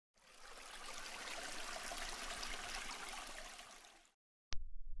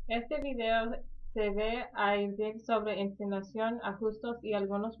Este video se ve a ir sobre instalación, ajustes y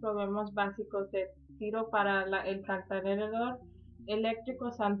algunos problemas básicos de tiro para el calentador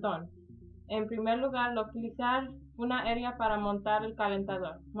eléctrico Santon. En primer lugar, localizar una área para montar el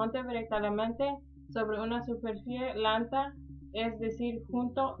calentador. Monte verticalmente sobre una superficie plana, es decir,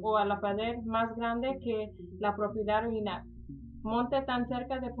 junto o a la pared más grande que la propiedad original. Monte tan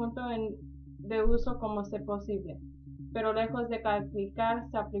cerca del punto de uso como sea posible, pero lejos de calificar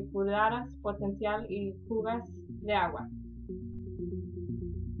salpicaduras potencial y fugas de agua.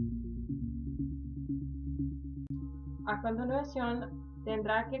 A continuación,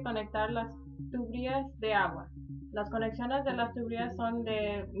 tendrá que conectar las tuberías de agua. Las conexiones de las tuberías son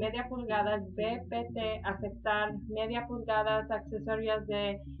de media pulgada BPT, afectar, media pulgada accesorias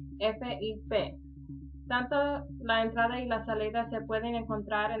de FIP. Tanto la entrada y la salida se pueden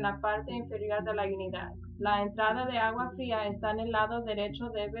encontrar en la parte inferior de la unidad. La entrada de agua fría está en el lado derecho,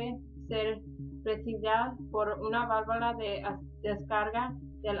 debe ser recibida por una válvula de descarga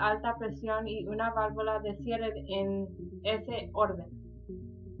de alta presión y una válvula de cierre en ese orden.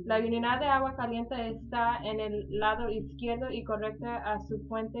 La unidad de agua caliente está en el lado izquierdo y conecta a su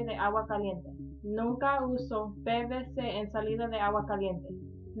fuente de agua caliente. Nunca uso PVC en salida de agua caliente.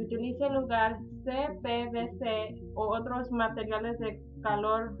 Utilice en lugar CPVC o otros materiales de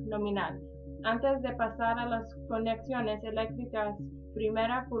calor nominal. Antes de pasar a las conexiones eléctricas,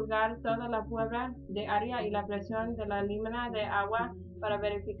 primero purgar toda la prueba de área y la presión de la lámina de agua para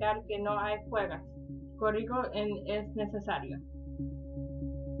verificar que no hay fugas. Corrijo es necesario.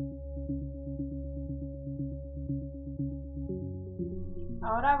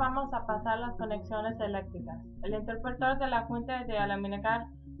 Ahora vamos a pasar las conexiones eléctricas. El interruptor de la fuente de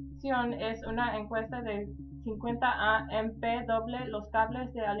alimentación es una encuesta de 50 amp doble. Los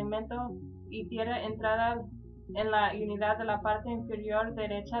cables de alimento y tierra entrada en la unidad de la parte inferior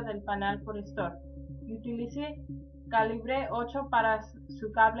derecha del panel forestador. Utilice calibre 8 para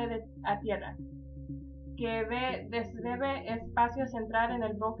su cable a tierra, que debe espacio central en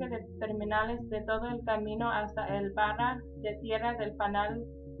el bloque de terminales de todo el camino hasta el barra de tierra del panel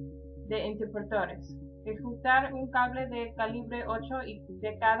de interruptores. Ejecutar un cable de calibre 8 y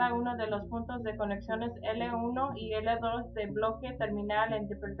de cada uno de los puntos de conexiones L1 y L2 de bloque terminal en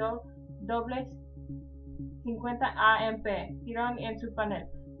interruptor dobles 50 amp. Tirón en su panel.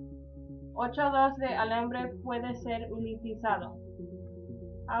 8.2 de alambre puede ser utilizado.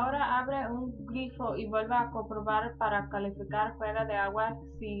 Ahora abre un grifo y vuelva a comprobar para calificar fuga de agua.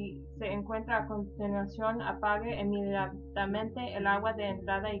 Si se encuentra a continuación, apague inmediatamente el agua de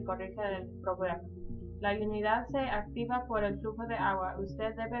entrada y corrija el problema. La unidad se activa por el flujo de agua.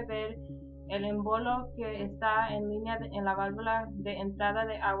 Usted debe ver el embolo que está en línea en la válvula de entrada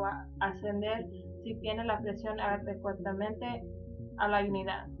de agua, ascender si tiene la presión adecuadamente a la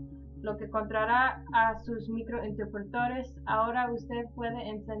unidad, lo que encontrará a sus microinterruptores. Ahora usted puede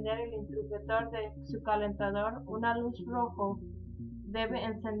encender el interruptor de su calentador. Una luz roja debe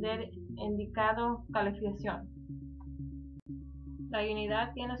encender indicando calificación. La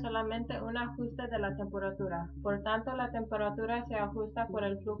unidad tiene solamente un ajuste de la temperatura, por tanto la temperatura se ajusta por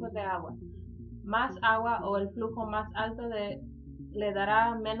el flujo de agua. Más agua o el flujo más alto le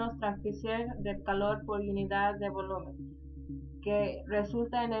dará menos transmisión de calor por unidad de volumen, que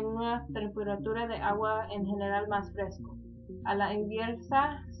resulta en una temperatura de agua en general más fresco. A la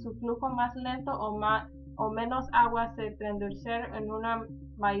inversa, su flujo más lento o menos agua se traducirá en una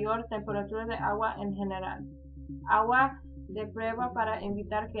mayor temperatura de agua en general. Agua de prueba para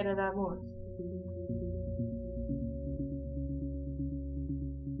evitar quemaduras.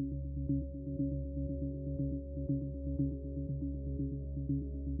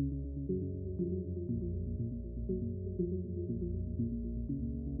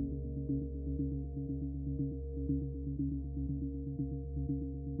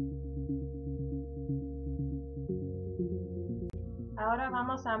 Ahora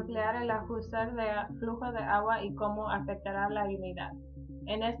vamos a ampliar el ajuste de flujo de agua y cómo afectará la unidad.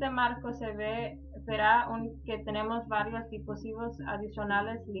 En este marco se verá que tenemos varios dispositivos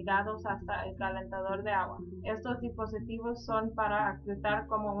adicionales ligados hasta el calentador de agua. Estos dispositivos son para actuar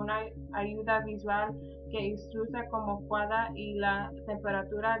como una ayuda visual que ilustra cómo fuga y la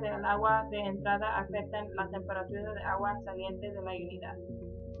temperatura del agua de entrada afectan la temperatura de agua saliente de la unidad.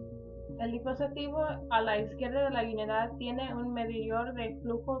 El dispositivo a la izquierda de la unidad tiene un medidor de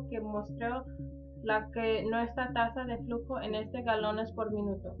flujo que muestra nuestra tasa de flujo en galones por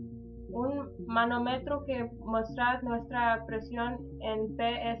minuto. Un manómetro que muestra nuestra presión en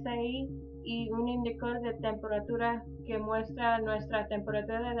PSI y un indicador de temperatura que muestra nuestra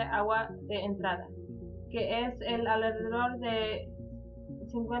temperatura de agua de entrada, que es alrededor de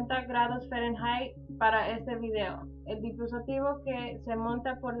 50 grados Fahrenheit para este video. El dispositivo que se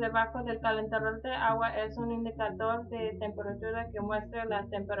monta por debajo del calentador de agua es un indicador de temperatura que muestra la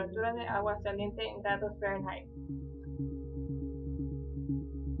temperatura de agua caliente en grados Fahrenheit.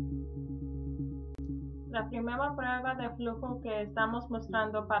 La primera prueba de flujo que estamos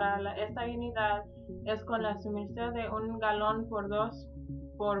mostrando para esta unidad es con la sumersión de 1 galón por 2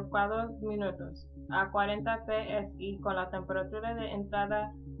 por 4 minutos a 40 psi con la temperatura de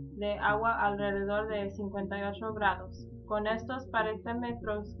entrada de agua alrededor de 58 grados. Con estos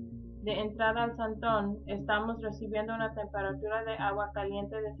parámetros de entrada al Santon estamos recibiendo una temperatura de agua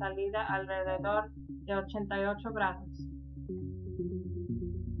caliente de salida alrededor de 88 grados.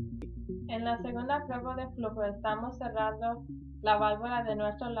 En la segunda prueba de flujo estamos cerrando la válvula de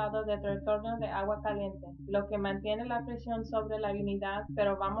nuestro lado de retorno de agua caliente, lo que mantiene la presión sobre la unidad,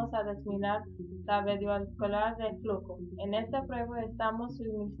 pero vamos a disminuir la vehicular de flujo. En esta prueba estamos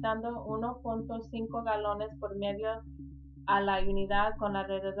suministrando 1.5 galones por medio a la unidad con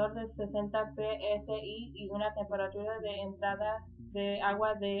alrededor de 60 psi y una temperatura de entrada de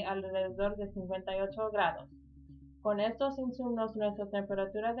agua de alrededor de 58 grados. Con estos insumos, nuestra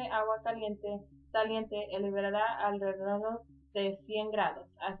temperatura de agua caliente saliente elevará alrededor de 100 grados.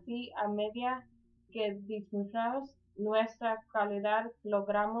 Así, a medida que disminuimos nuestra calidad,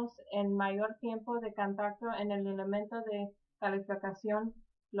 logramos en mayor tiempo de contacto en el elemento de calificación,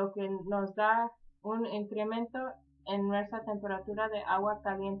 lo que nos da un incremento en nuestra temperatura de agua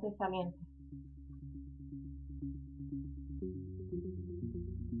caliente saliente.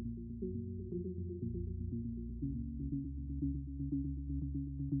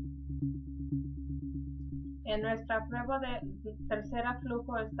 En nuestra prueba de tercera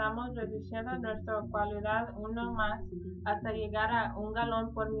flujo estamos reduciendo nuestra calidad uno más hasta llegar a 1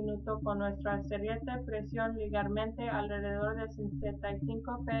 galón por minuto con nuestra saliente presión ligeramente alrededor de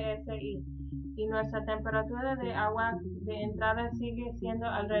 65 psi y nuestra temperatura de agua de entrada sigue siendo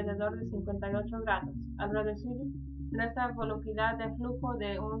alrededor de 58 grados. Al reducir nuestra velocidad de flujo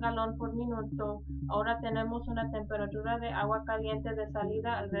de 1 galón por minuto, ahora tenemos una temperatura de agua caliente de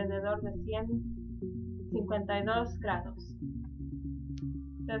salida alrededor de 152 grados.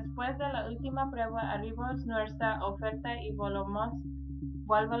 Después de la última prueba, abrimos nuestra oferta y volvemos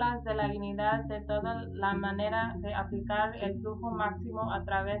válvulas de la unidad de toda la manera de aplicar el flujo máximo a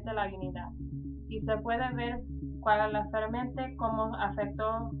través de la unidad. Y se puede ver claramente cómo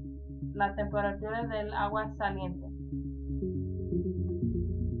afectó la temperatura del agua saliente.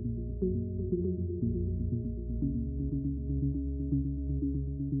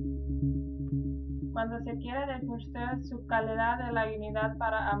 Cuando se quiere demostrar su calidad de la unidad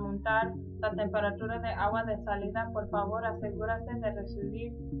para aumentar la temperatura de agua de salida, por favor asegúrese de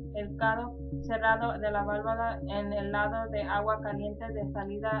recibir el cabo cerrado de la válvula en el lado de agua caliente de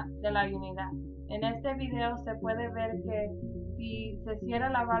salida de la unidad. En este video se puede ver que si se cierra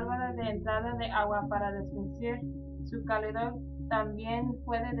la válvula de entrada de agua para disminuir su calidad, también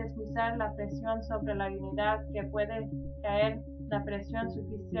puede disminuir la presión sobre la unidad, que puede caer la presión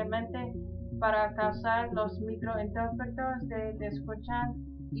suficientemente para causar los microinterruptores de escuchar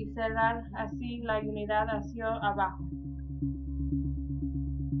y cerrar así la unidad hacia abajo.